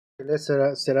Let's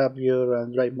set up your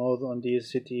drive mode on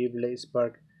this City Blaze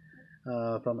Park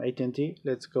from AT&T.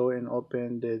 Let's go and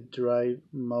open the drive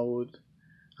mode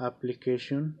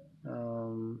application.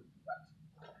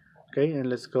 Okay, and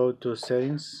let's go to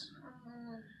settings,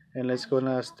 and let's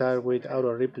gonna start with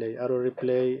auto replay. Auto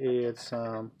replay is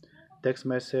text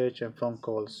message and phone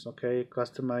calls. Okay,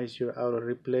 customize your auto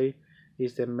replay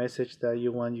is the message that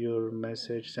you want your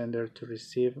message sender to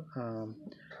receive.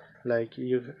 Like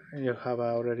you have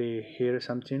already hear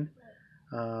something,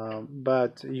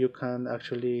 but you can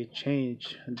actually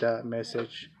change that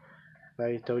message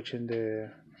by touching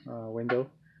the window,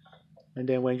 and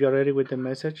then when you're ready with the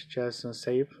message, just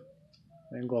save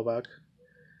and go back.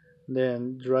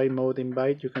 Then drive mode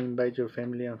invite, you can invite your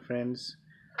family and friends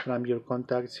from your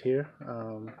contacts here,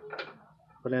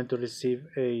 for them to receive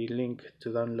a link to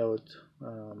download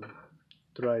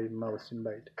drive mode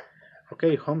invite.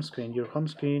 Okay, home screen, your home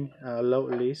screen allow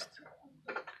list.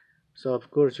 So of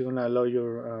course you're gonna allow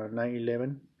your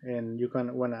 911, and you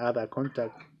can wanna add a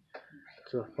contact.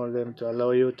 So for them to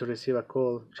allow you to receive a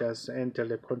call, just enter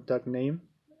the contact name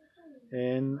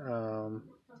and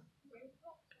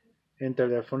enter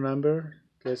the phone number.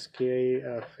 Let's create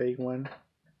a fake one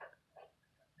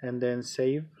and then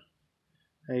save,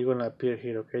 and you're gonna appear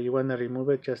here. Okay, you wanna remove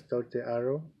it, just touch the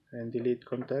arrow and delete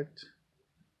contact.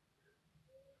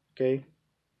 Okay,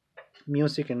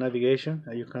 music and navigation,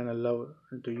 you can allow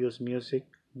to use music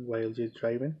while you're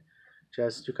driving.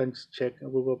 Just you can check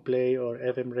Google Play or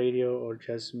FM radio, or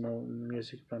just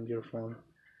music from your phone.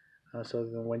 So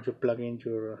when you plug in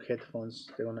your headphones,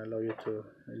 they're gonna allow you to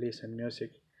listen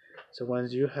music. So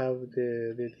once you have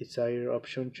the desired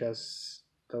option, just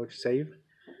touch save.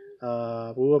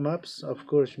 Google Maps, of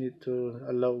course, you need to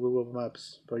allow Google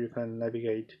Maps, so you can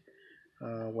navigate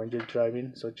when you're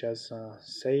driving. So just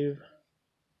save.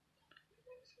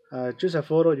 Choose a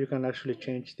photo. You can actually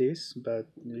change this, but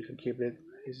you can keep it.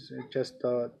 It's just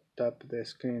tap the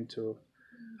screen to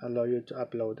allow you to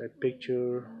upload a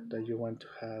picture that you want to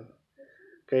have.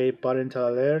 Okay, parental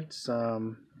alerts.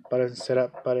 Set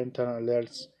up parental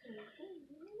alerts.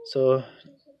 So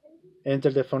enter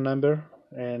the phone number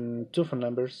and two phone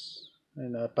numbers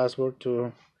and a password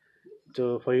to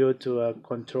for you to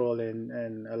control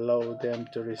and allow them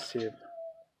to receive.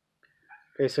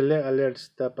 Okay, select alerts,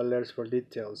 tap alerts for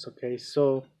details. Okay,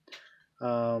 so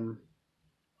um,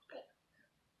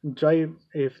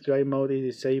 if drive mode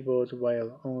is disabled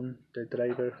while on, the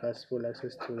driver has full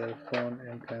access to their phone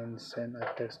and can send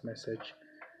a text message.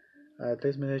 A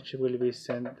text message will be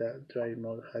sent that drive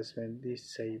mode has been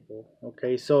disabled.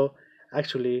 Okay, so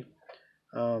actually,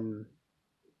 um,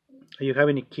 you have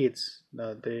any kids,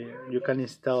 you can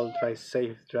install Drive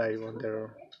Safe Drive on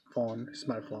their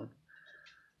smartphone.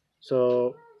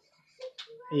 So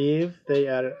if they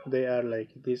are like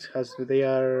this has they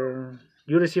are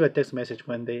you receive a text message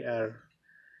when they are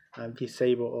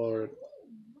disable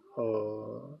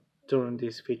or turn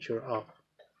this feature off.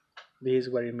 This is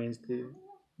what it means, the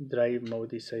drive mode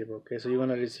disable. Okay, so you're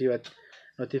gonna receive a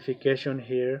notification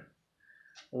here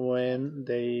when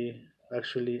they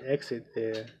actually exit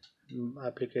the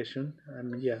application.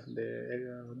 Yeah,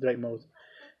 the drive mode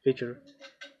feature.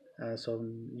 So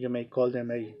you may call them,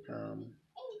 hey,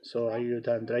 so are you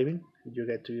done driving? Did you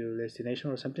get to your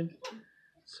destination or something?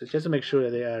 So just to make sure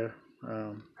that they are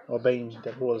obeying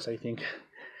the rules, I think.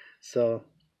 So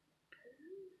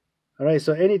all right,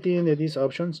 so anything that these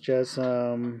options, just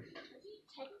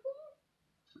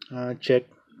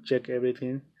check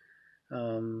everything.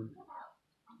 Um,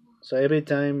 so every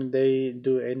time they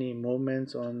do any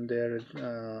movements on their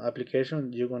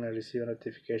application, you're gonna receive a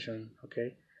notification.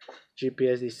 Okay,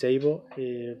 GPS disable.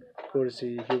 Of course,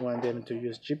 if you want them to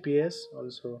use GPS,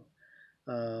 also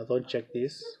don't check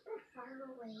this.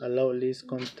 Allow list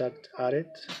contact added.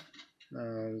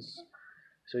 Uh,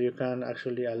 so you can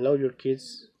actually allow your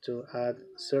kids to add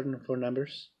certain phone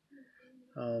numbers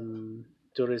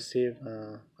to receive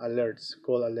alerts,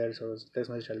 call alerts, or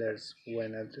text message alerts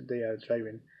when they are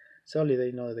driving. Solely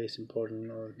they know that it's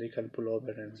important, or they can pull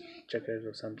over and check it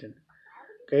or something.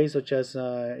 Okay, so just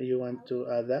you want to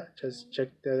add that, just check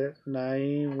the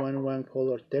 911 call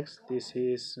or text. This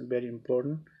is very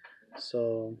important.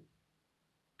 So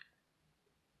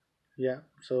yeah,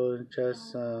 so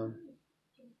just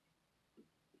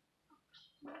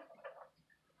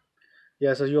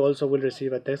yeah, so you also will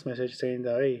receive a text message saying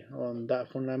that, hey, on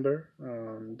that phone number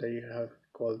that you have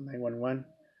called 911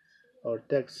 or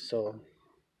text. So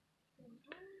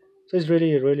it's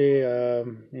really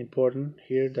important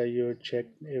here that you check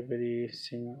every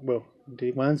single, well,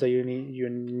 the ones that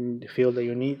you feel that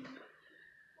you need.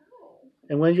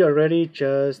 And when you are ready,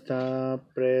 just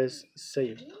press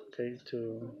save. Okay,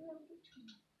 to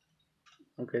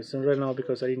Okay, so right now,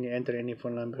 because I didn't enter any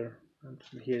phone number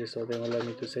here, so they won't allow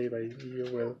me to save. You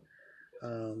will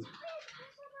um,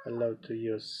 allow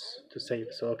to save.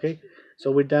 So okay,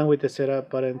 so we're done with the setup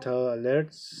parental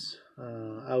alerts,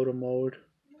 auto mode.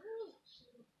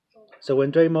 So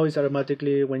when drive mode is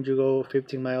automatically when you go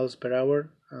 15 miles per hour,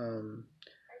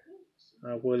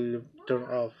 will turn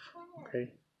off.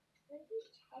 Okay,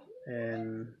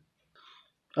 and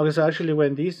okay, so actually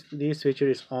when this feature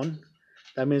is on,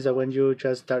 that means that when you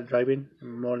just start driving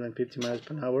more than 50 miles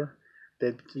per hour,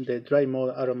 the drive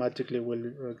mode automatically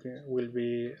will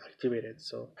be activated.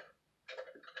 So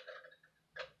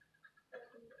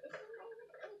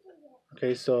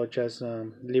okay, so just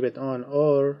leave it on,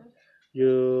 or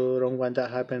you don't want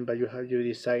that happen, but you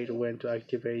decide when to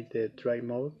activate the drive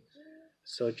mode.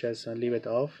 So just leave it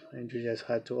off, and you just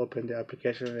have to open the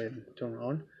application and turn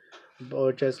on,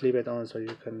 or just leave it on so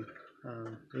you can,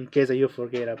 in case that you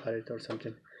forget about it or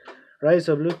something. Right,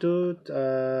 so Bluetooth,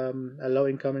 allow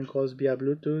incoming calls via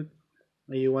Bluetooth.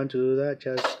 If you want to do that,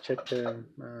 just check the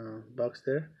box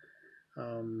there.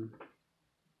 Um,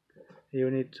 you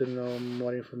need to know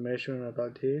more information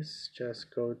about this,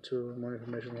 just go to more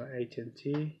information on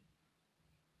AT&T.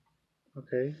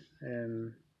 Okay,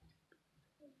 and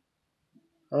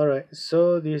alright,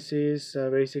 so this is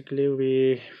basically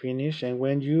we finish, and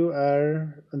when you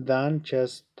are done,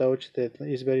 just touch that.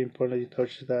 It's very important you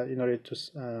touch that in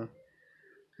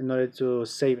order to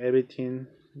save everything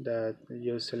that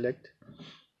you select.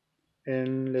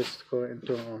 And let's go and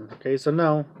turn on. Okay, so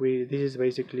now this is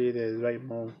basically the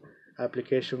Drivemode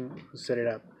application set it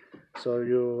up. So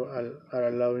you are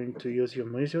allowing to use your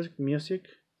music,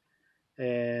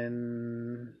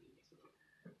 and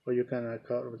or you can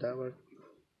account with that one,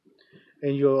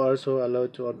 and you're also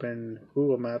allowed to open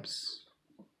Google Maps.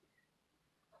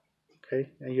 Okay,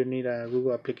 and you need a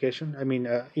Google application, I mean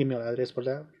email address for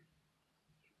that,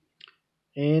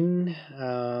 and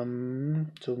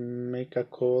to make a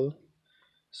call.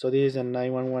 So this is a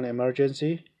 911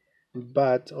 emergency,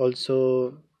 but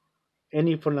also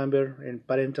any phone number and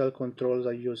parental controls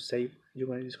that you save,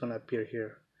 it's gonna appear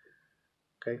here.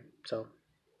 Okay, so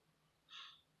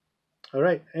all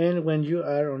right, and when you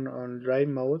are on drive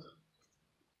mode,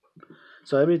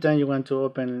 so every time you want to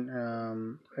open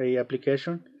a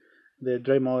application, the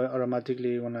drive mode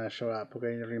automatically gonna show up.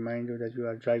 Okay, remind you that you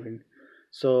are driving.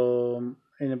 So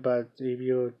but if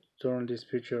you turn this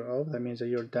feature off, that means that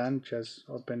you're done. Just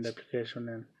open the application,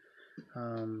 and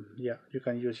yeah, you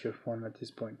can use your phone at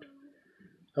this point.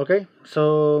 Okay,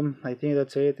 so I think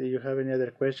that's it. If you have any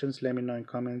other questions, let me know in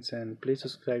comments, and please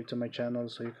subscribe to my channel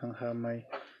so you can have my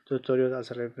tutorials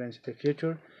as a reference in the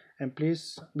future. And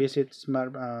please visit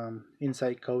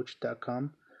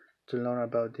smartinsightcoach.com to learn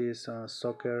about this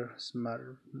soccer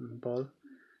smart ball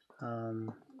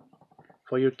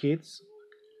for your kids.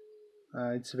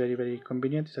 It's very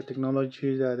convenient. It's a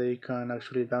technology that they can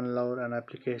actually download an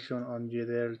application on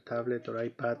their tablet or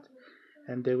iPad,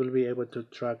 and they will be able to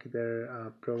track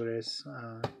their progress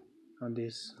on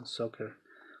this soccer.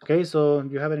 Okay, so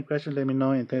if you have any questions, let me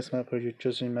know, and thanks for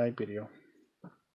choosing my video.